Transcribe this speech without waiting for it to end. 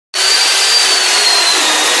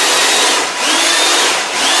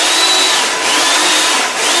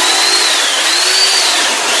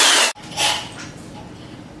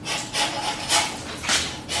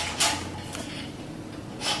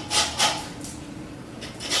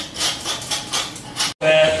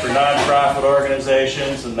non-profit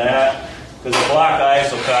organizations and that, because a block of ice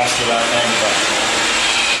will cost you about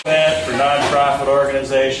 $90. For non-profit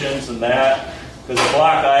organizations and that, because a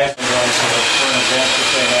block of ice, for an event that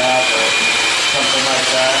they have or something like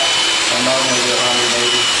that, I normally do 180.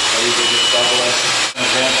 I usually just double it. An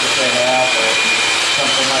event that they have or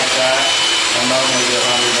something like that, I normally do 180.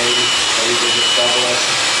 I usually just double it.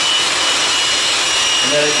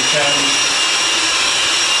 And then it depends.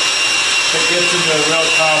 If it gets into a real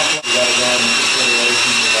conflict, you got to go into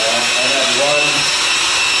consideration for that. I had one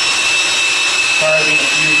carving a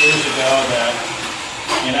few years ago that,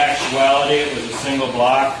 in actuality, it was a single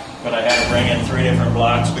block, but I had to bring in 3 different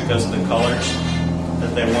blocks because of the colors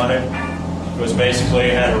that they wanted. It was basically,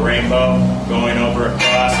 it had a rainbow going over a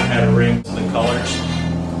cross. It had a ring to the colors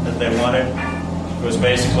that they wanted. It was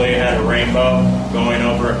basically, it had a rainbow going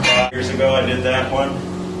over a cross. Years ago, I did that one.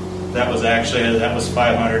 That was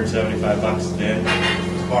 $575 a day.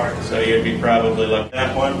 So you'd be probably like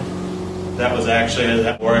that one. That was actually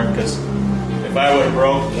that work, because if I would have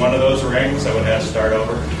broke one of those rings, I would have to start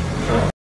over.